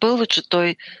се напълва, че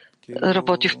той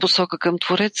работи в посока към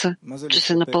Твореца, че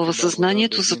се напълва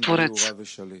съзнанието за Твореца.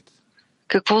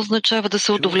 Какво означава да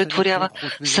се удовлетворява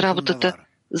с работата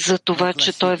за това,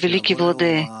 че той е велик и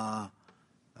владее?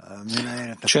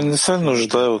 Че не се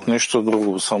нуждае от нещо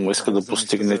друго, само иска да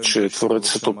постигне, че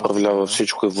Творецът управлява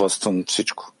всичко и властта над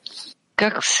всичко.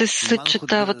 Как се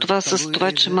съчетава това с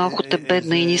това, че Малхут е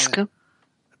бедна и ниска?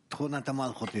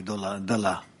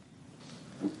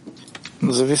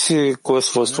 Зависи кое е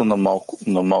свойство на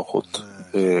Малхут.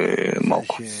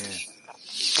 Малко.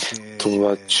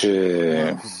 Това,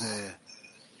 че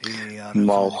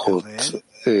Малхут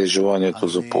е желанието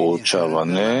за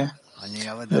получаване,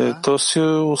 то си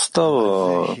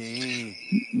остава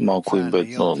малко и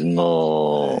бедно,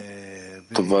 но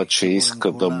това, че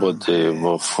иска да бъде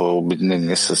в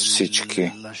обединение с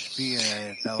всички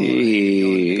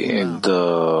и да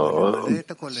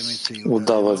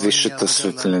отдава висшата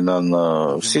светлина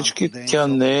на всички, тя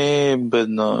не е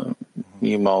бедна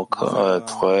и малка,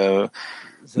 това е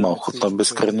Малхут на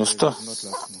безкрайността.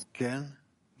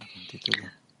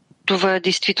 Това е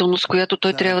действителност, която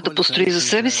той трябва да построи за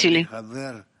себе си ли?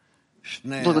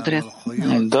 Благодаря.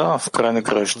 Да, в край на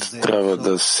краищата трябва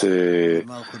да се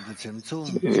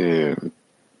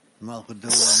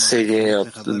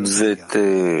съединят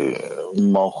двете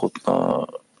Малхут на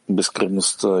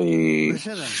безкрайността и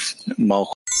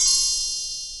Малхут.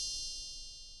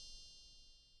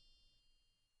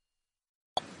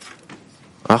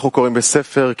 אנחנו קוראים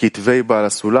בספר כתבי בעל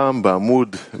הסולם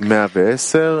בעמוד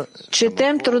 110.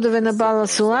 Четем трудове на Баал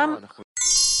Асулам.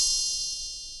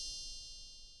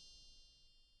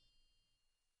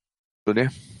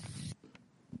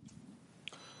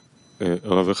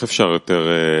 רב, איך אפשר יותר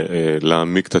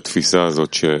להעמיק את התפיסה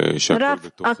הזאת שהכל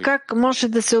בתוכי? А как може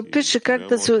да се опише, как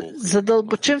да се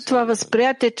задълбочим в това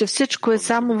възприятие, че всичко е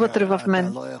само вътре в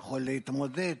мен?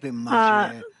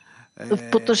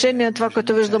 В отношение на това,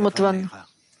 което виждам отвън.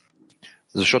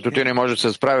 Защото ти не можеш да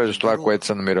се справиш с това, което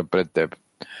се намира пред теб.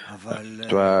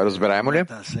 Това разбираемо ли?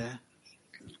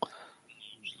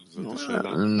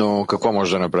 Но какво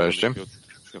можеш да направиш ти?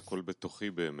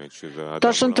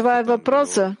 Точно това е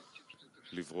въпроса.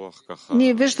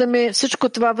 Ние виждаме всичко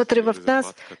това вътре в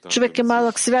нас. Човек е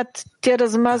малък свят. Те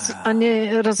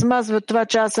не размазват това,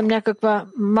 че аз съм някаква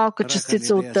малка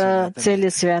частица от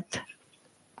целия свят.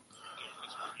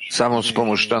 Само с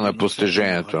помощта на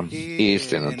постижението и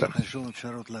истината.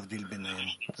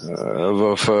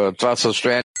 В това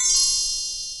състояние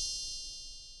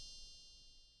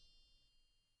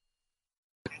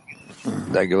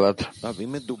да, Гилад.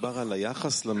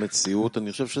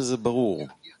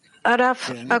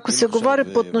 Рав, ако се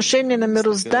говори по отношение на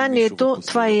мирозданието,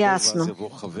 това е ясно.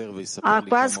 А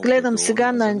ако аз гледам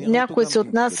сега на някой, се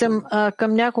отнасям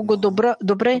към някого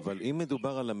добре,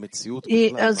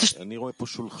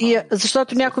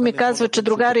 защото някой ми казва, че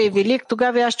другар е велик,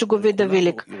 тогава аз ще го видя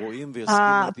велик.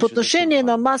 По отношение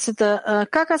на масата,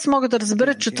 как аз мога да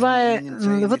разбера, че това е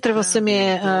вътре в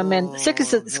самия мен? Всеки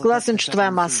се съгласен, че това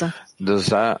е маса.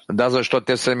 Да, защото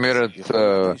те се намират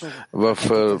в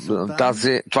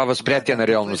това възприятие на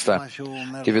реалността.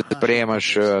 Ти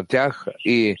възприемаш тях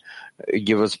и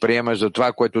ги възприемаш за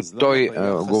това, което той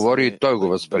говори и той го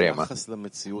възприема.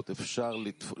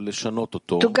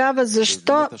 Тогава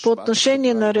защо по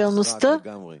отношение на реалността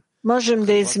можем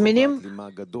да изменим,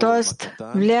 т.е.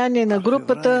 влияние на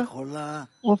групата,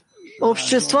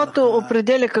 обществото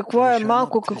определя какво е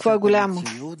малко, какво е голямо.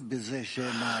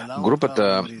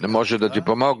 Групата може да ти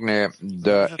помогне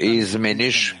да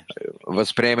измениш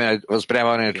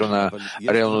възприемането на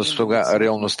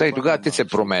реалността и тогава ти се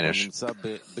променеш.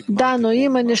 Да, но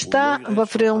има неща в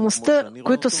реалността,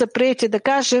 които са приети, да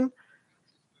кажем,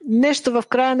 нещо в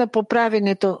края на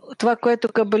поправенето. Това, което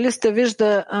кабалиста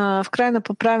вижда в края на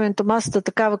поправенето, масата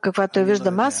такава, каквато я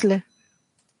вижда мас ли?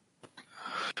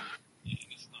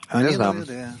 Не знам.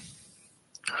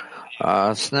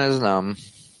 Аз не знам.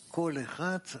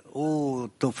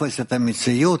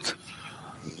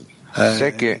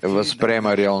 Всеки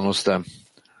възприема реалността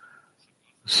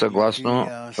съгласно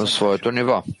своето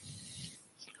ниво,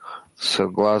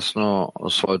 съгласно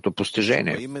своето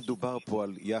постижение.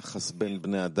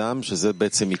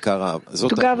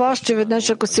 Тогава още веднъж,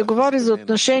 ако се говори за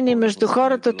отношение между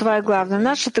хората, това е главна.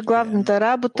 Нашата главната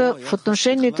работа в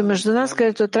отношението между нас,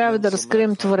 където трябва да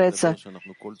разкрием Твореца.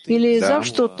 Или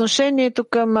изобщо отношението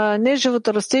към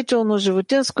неживото, растително,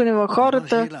 животинско ниво,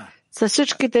 хората, с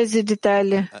всички тези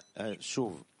детайли.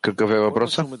 Какъв е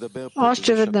въпросът?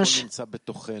 Още веднъж.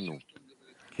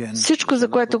 Всичко, за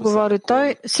което говори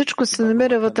той, всичко се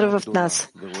намира вътре в нас.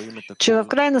 Че в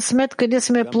крайна сметка ние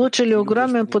сме получили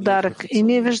огромен подарък и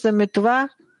ние виждаме това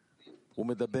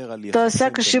Той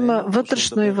сякаш има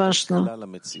вътрешно и външно.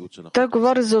 Той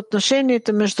говори за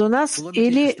отношението между нас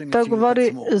или той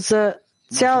говори за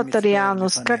цялата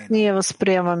реалност, как ние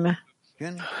възприемаме?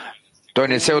 Той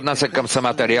не се отнася към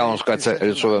самата реалност, която се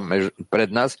рисува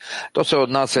пред нас, то се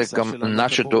отнася към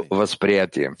нашето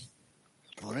възприятие.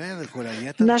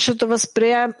 Нашето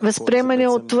възприемане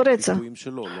от Твореца.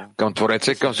 Към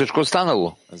Твореца и към всичко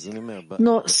останало.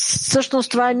 Но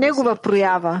всъщност това е негова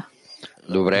проява.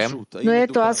 Добре. Но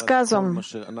ето аз казвам,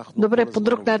 добре, по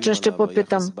друг начин ще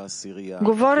попитам.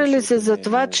 Говори ли се за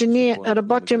това, че ние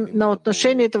работим на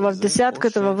отношението в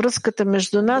десятката, във връзката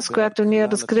между нас, която ние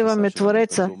разкриваме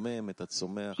Твореца?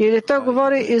 Или той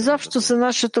говори изобщо за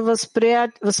нашето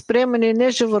възприемане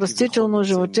неживо, растително,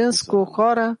 животинско,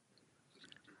 хора,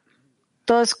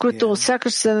 т.е. които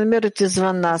сякаш се намират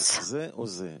извън нас?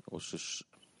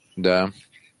 Да.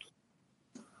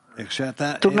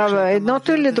 Тогава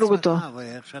едното или другото?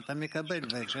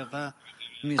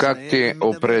 Как ти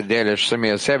определяш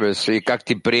самия себе си и как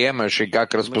ти приемаш и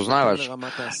как разпознаваш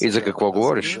и за какво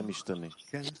говориш?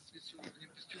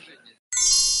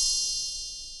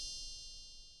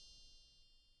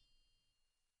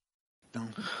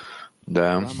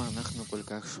 Да.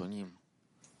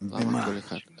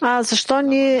 Защо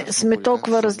ние сме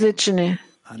толкова различни?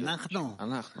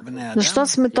 Защо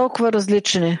сме толкова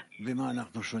различни?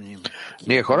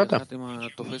 Ние хората?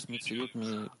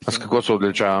 А с какво се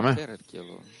отличаваме?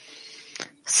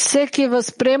 Всеки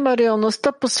възприема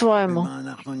реалността по-своему.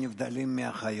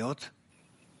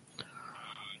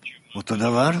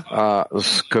 А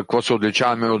с какво се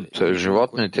отличаваме от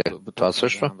животните? Това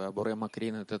също?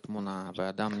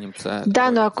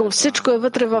 Да, но ако всичко е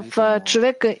вътре в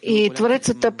човека и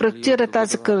Творецът проектира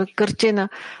тази картина,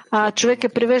 а човек я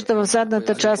привежда в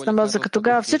задната част на мозъка,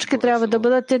 тогава всички трябва да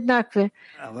бъдат еднакви.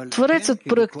 Творецът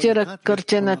проектира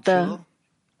картината.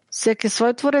 Всеки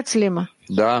свой творец ли има?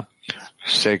 Да.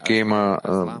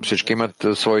 Всички имат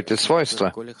своите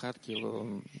свойства.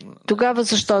 Тогава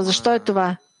защо? Защо е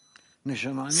това?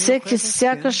 Всеки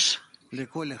сякаш...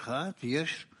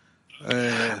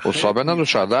 Особена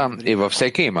душа, да. И във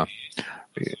всеки има.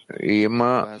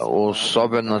 Има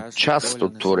особена част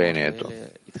от творението.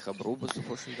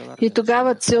 И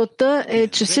тогава целта е,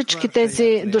 че всички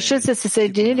тези души са се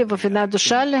съединили в една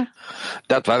душа ли?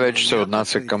 Да, това вече се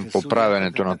отнася към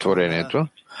поправянето на творението.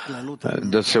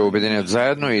 Да се обединят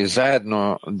заедно и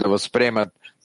заедно да възприемат